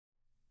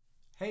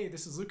Hey,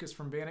 this is Lucas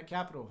from Bandit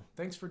Capital.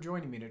 Thanks for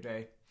joining me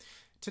today.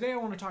 Today I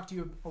want to talk to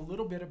you a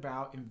little bit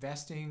about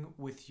investing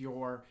with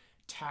your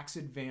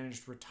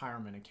tax-advantaged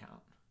retirement account.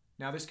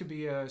 Now this could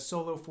be a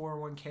solo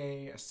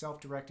 401k, a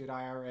self-directed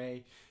IRA,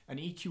 an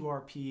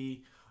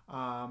EQRP,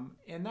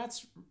 and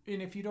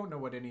if you don't know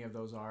what any of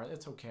those are,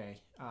 that's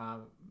okay.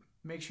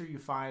 Make sure you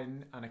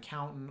find an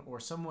accountant or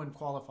someone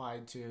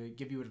qualified to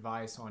give you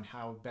advice on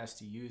how best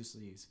to use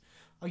these.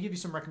 I'll give you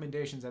some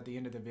recommendations at the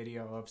end of the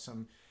video of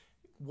some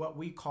what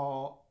we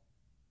call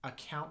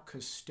account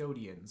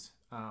custodians,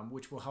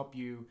 which will help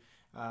you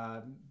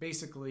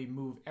basically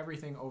move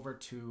everything over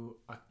to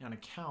an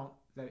account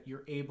that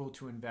you're able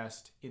to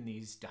invest in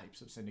these types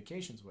of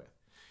syndications with.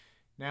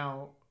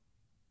 Now,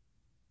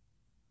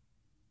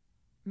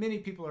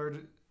 many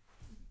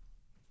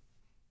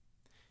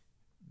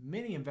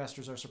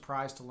investors are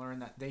surprised to learn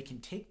that they can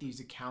take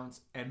these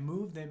accounts and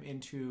move them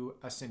into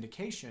a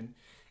syndication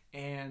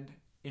and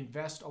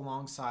invest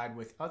alongside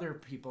with other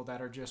people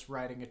that are just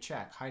writing a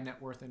check, high net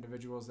worth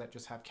individuals that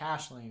just have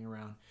cash laying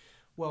around.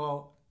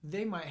 Well,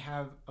 they might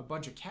have a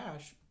bunch of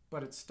cash,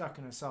 but it's stuck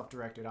in a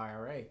self-directed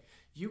IRA.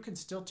 You can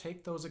still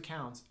take those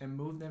accounts and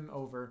move them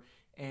over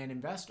and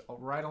invest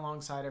right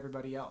alongside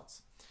everybody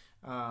else.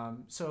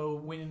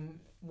 So when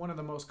one of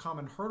the most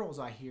common hurdles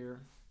I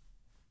hear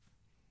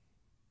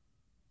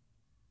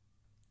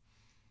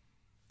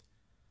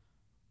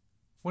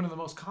One of the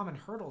most common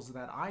hurdles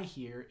that I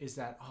hear is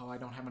that, oh, I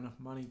don't have enough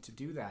money to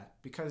do that,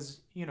 because,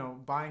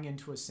 buying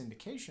into a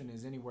syndication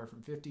is anywhere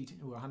from $50,000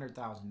 to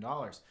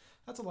 $100,000.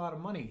 That's a lot of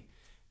money.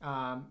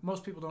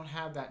 Most people don't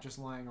have that just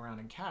lying around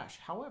in cash.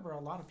 However, a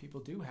lot of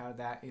people do have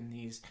that in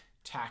these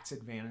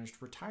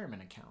tax-advantaged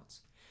retirement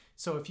accounts.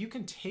 So if you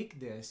can take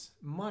this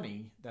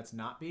money that's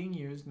not being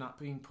used, not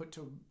being put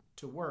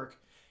to work,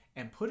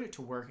 and put it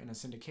to work in a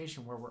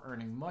syndication where we're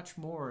earning much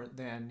more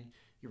than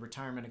your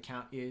retirement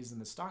account is in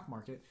the stock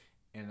market,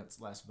 and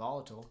it's less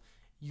volatile,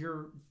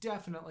 you're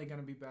definitely going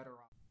to be better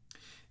off.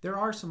 There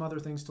are some other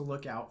things to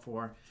look out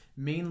for,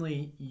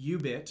 mainly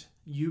UBIT,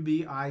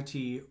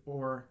 UBIT,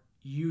 or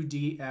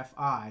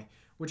UDFI,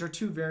 which are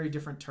two very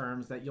different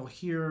terms that you'll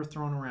hear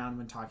thrown around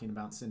when talking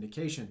about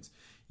syndications.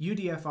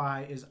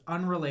 UDFI is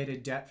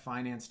unrelated debt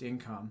financed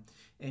income,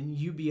 and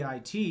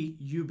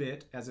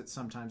UBIT, as it's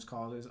sometimes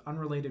called, is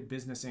unrelated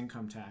business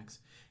income tax.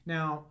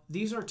 Now,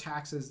 these are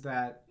taxes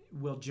that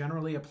will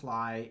generally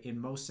apply in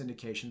most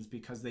syndications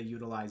because they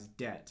utilize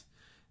debt.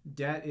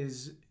 Debt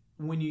is,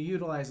 when you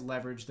utilize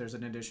leverage, there's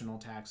an additional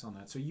tax on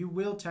that. So you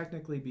will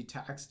technically be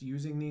taxed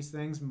using these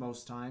things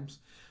most times,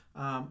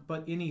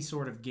 but any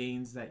sort of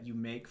gains that you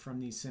make from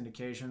these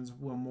syndications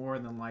will more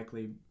than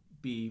likely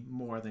be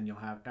more than you'll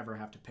ever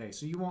have to pay.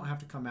 So you won't have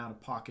to come out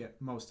of pocket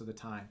most of the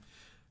time.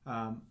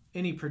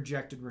 Any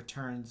projected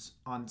returns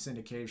on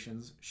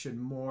syndications should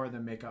more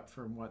than make up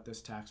for what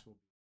this tax will be.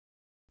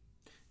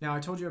 Now, I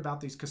told you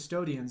about these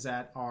custodians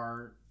that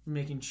are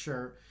making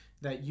sure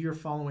that you're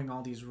following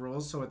all these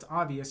rules, so it's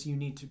obvious you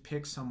need to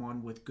pick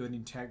someone with good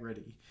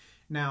integrity.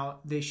 Now,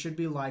 they should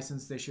be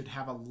licensed, they should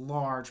have a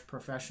large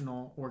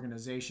professional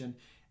organization,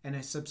 and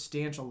a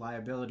substantial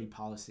liability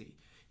policy.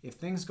 If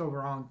things go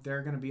wrong,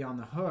 they're going to be on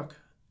the hook,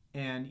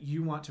 and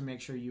you want to make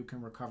sure you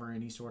can recover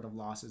any sort of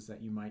losses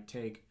that you might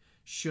take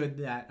should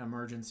that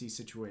emergency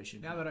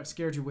situation. Now that I've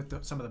scared you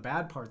with some of the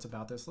bad parts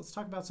about this, let's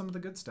talk about some of the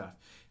good stuff.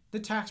 The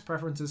tax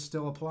preferences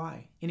still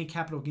apply. Any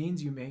capital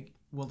gains you make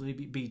will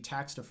be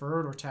tax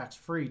deferred or tax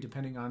free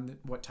depending on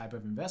what type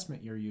of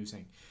investment you're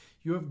using.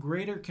 You have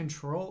greater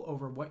control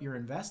over what you're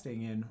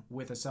investing in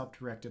with a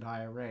self-directed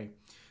IRA.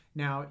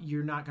 Now,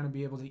 you're not going to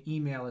be able to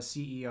email a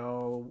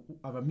CEO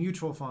of a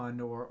mutual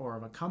fund or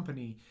of a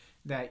company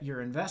that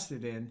you're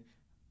invested in,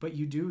 but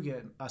you do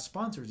get a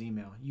sponsor's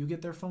email. You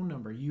get their phone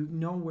number. You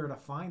know where to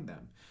find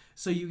them.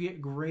 So you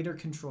get greater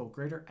control,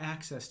 greater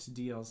access to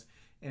deals,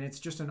 and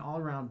it's just an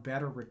all-around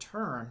better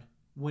return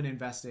when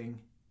investing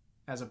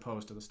as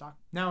opposed to the stock.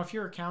 Now, if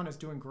your account is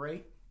doing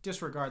great,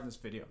 disregard this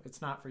video.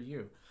 It's not for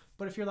you.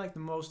 But if you're like the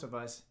most of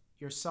us,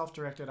 your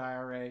self-directed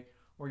IRA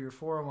or your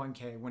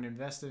 401k when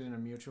invested in a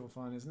mutual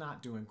fund is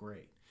not doing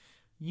great.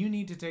 You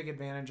need to take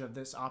advantage of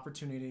this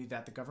opportunity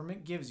that the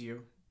government gives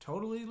you,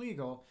 totally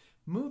legal.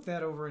 Move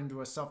that over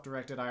into a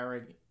self-directed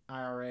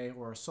IRA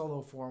or a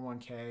solo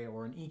 401k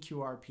or an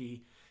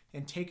EQRP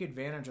and take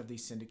advantage of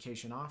these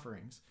syndication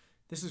offerings.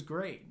 This is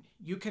great.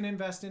 You can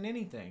invest in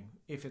anything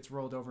if it's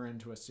rolled over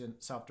into a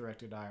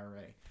self-directed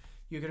IRA.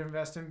 You can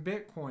invest in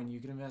Bitcoin, you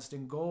can invest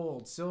in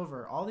gold,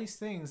 silver, all these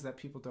things that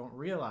people don't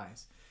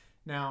realize.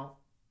 Now,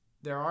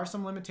 there are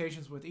some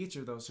limitations with each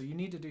of those, so you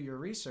need to do your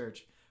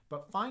research,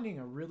 but finding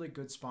a really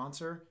good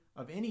sponsor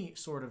of any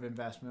sort of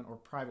investment or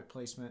private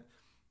placement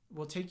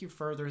will take you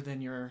further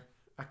than your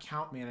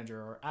account manager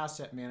or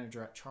asset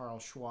manager at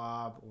Charles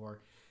Schwab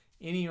or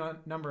any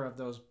number of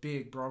those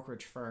big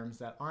brokerage firms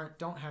that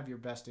don't have your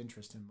best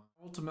interest in mind.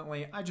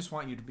 Ultimately, I just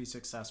want you to be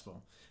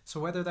successful. So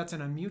whether that's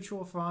in a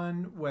mutual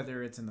fund,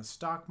 whether it's in the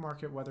stock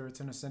market, whether it's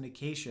in a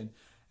syndication,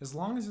 as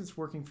long as it's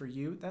working for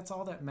you, that's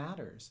all that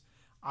matters.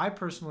 I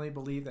personally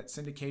believe that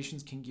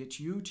syndications can get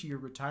you to your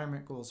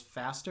retirement goals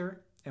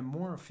faster and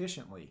more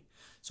efficiently.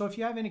 So if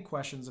you have any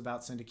questions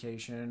about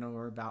syndication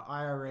or about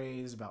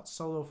IRAs, about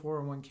solo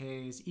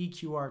 401ks,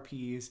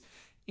 EQRPs,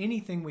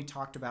 anything we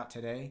talked about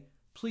today,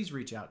 please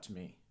reach out to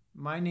me.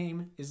 My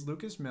name is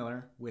Lucas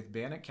Miller with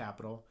Bannock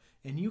Capital,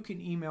 and you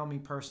can email me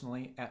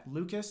personally at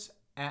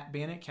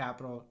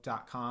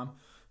lucas@bannockcapital.com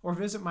or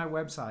visit my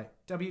website,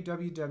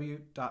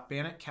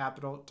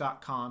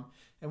 www.bannockcapital.com,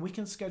 and we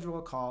can schedule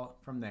a call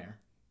from there.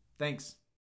 Thanks.